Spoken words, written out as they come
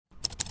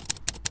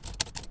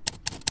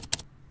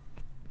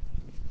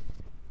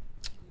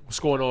What's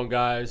going on,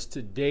 guys?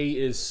 Today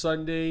is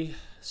Sunday,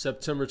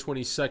 September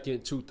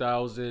 22nd,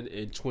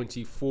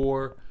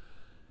 2024,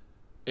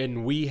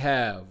 and we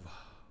have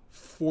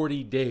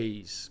 40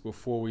 days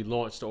before we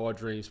launch the All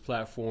Dreams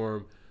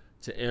platform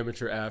to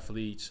amateur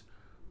athletes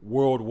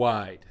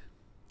worldwide.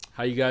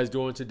 How you guys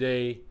doing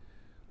today?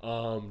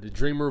 The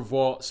Dreamer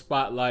Vault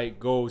spotlight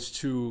goes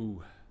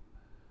to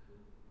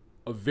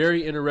a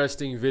very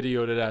interesting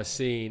video that I've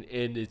seen,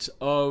 and it's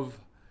of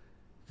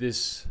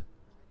this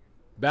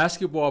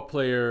basketball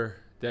player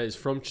that is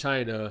from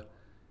China.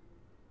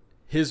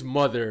 His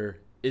mother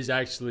is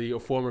actually a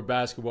former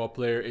basketball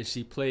player, and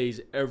she plays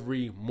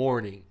every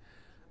morning.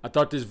 I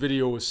thought this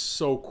video was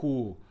so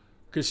cool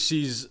because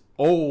she's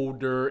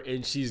older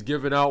and she's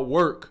giving out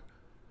work.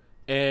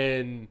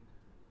 And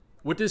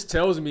what this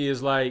tells me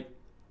is like,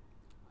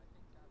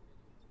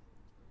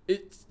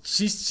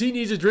 she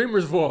needs a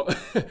Dreamer's Vault,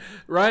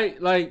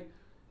 right? Like,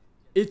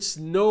 it's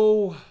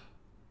no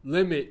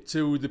limit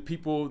to the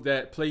people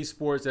that play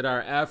sports, that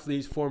are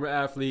athletes, former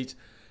athletes,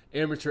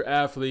 amateur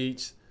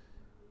athletes,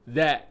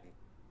 that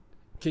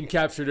can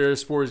capture their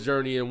sports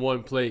journey in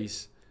one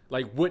place.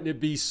 Like, wouldn't it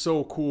be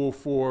so cool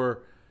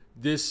for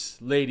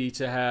this lady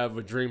to have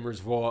a Dreamer's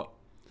Vault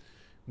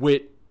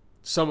with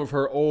some of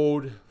her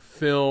old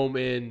film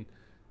and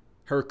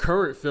her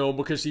current film,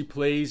 because she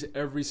plays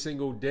every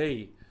single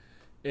day.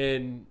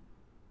 And,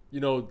 you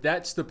know,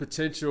 that's the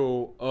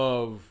potential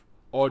of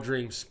All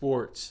Dreams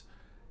Sports,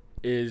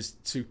 is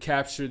to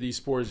capture these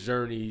sports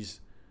journeys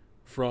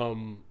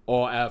from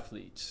all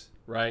athletes,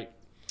 right?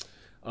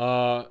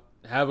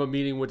 Have a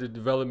meeting with the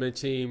development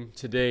team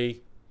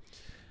today.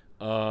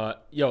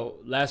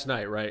 Last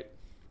night, right?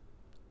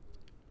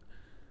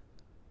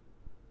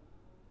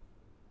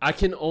 I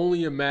can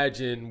only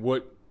imagine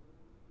what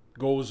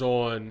goes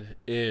on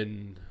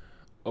in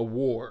a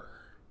war.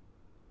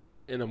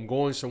 And I'm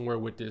going somewhere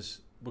with this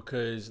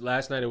because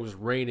last night it was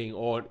raining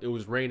all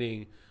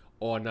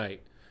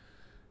night.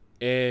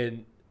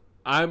 And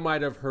I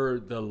might have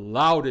heard the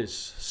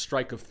loudest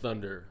strike of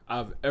thunder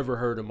I've ever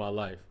heard in my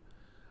life.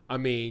 I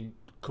mean,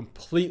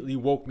 completely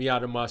woke me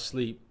out of my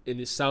sleep,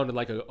 and it sounded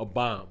like a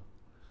bomb.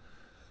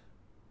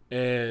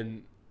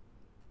 And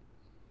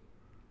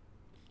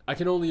I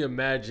can only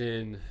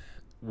imagine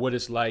what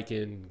it's like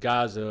in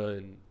Gaza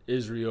and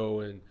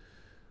Israel and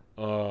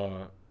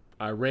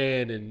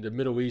Iran and the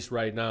Middle East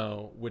right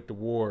now with the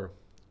war.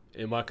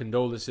 And my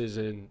condolences,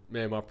 and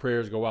man, my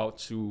prayers go out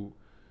to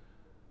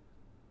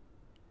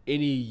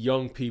any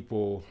young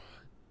people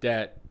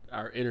that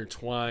are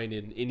intertwined,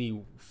 and any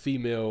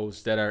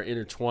females that are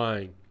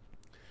intertwined.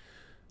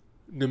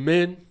 The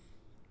men,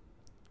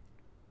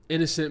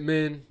 innocent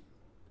men,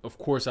 of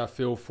course I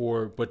feel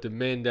for, but the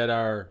men that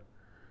are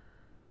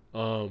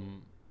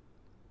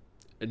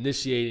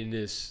initiating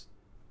this,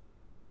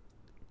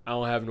 I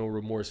don't have no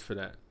remorse for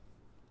that.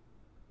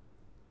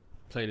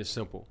 Plain and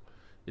simple.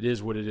 It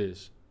is what it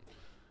is.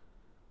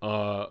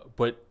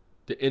 But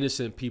the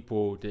innocent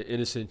people, the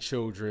innocent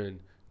children,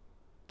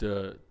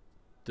 the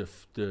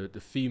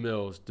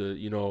females,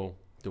 the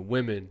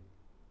women,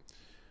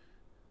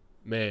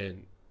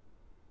 man,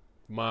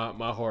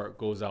 my heart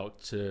goes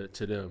out to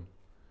them.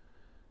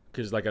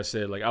 Because like I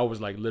said, like I was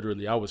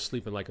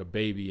sleeping like a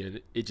baby, and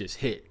it just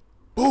hit,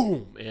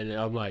 boom, and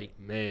I'm like,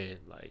 man,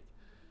 like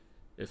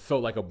it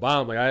felt like a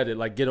bomb. Like I had to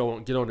like get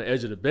on the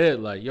edge of the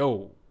bed, like,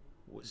 yo,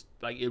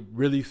 like it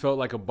really felt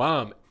like a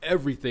bomb.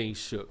 Everything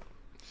shook.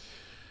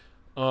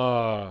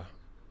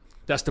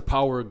 That's the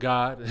power of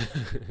God.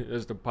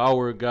 That's the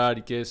power of God.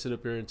 You can't sit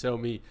up here and tell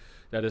me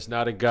that it's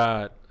not a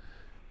God,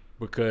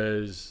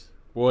 because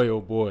boy,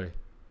 oh boy,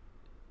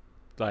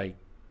 like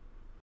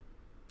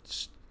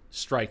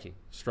striking.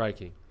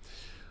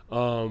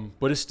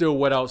 But it's still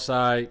wet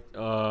outside.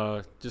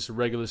 Just a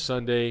regular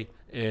Sunday,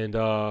 and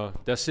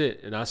that's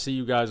it. And I'll see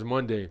you guys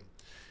Monday.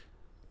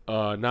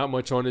 Not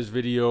much on this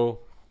video.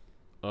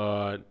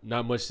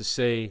 Not much to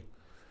say.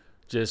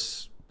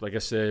 Just like I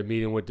said,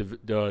 meeting with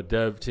the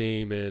dev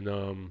team,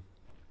 and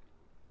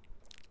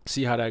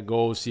see how that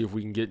goes. See if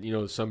we can get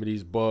some of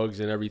these bugs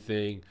and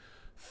everything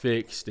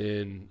fixed,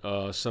 and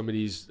some of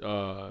these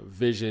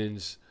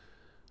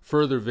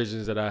further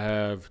visions that I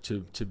have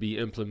to be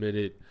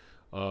implemented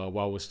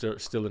while we're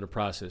still in the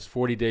process.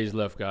 40 days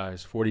left,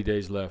 guys. 40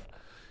 days left.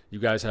 You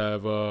guys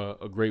have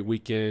a great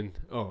weekend.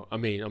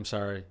 I'm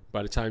sorry.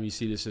 By the time you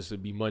see this will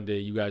be Monday.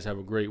 You guys have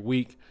a great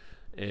week,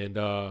 and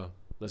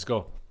let's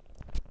go.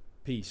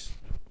 Peace.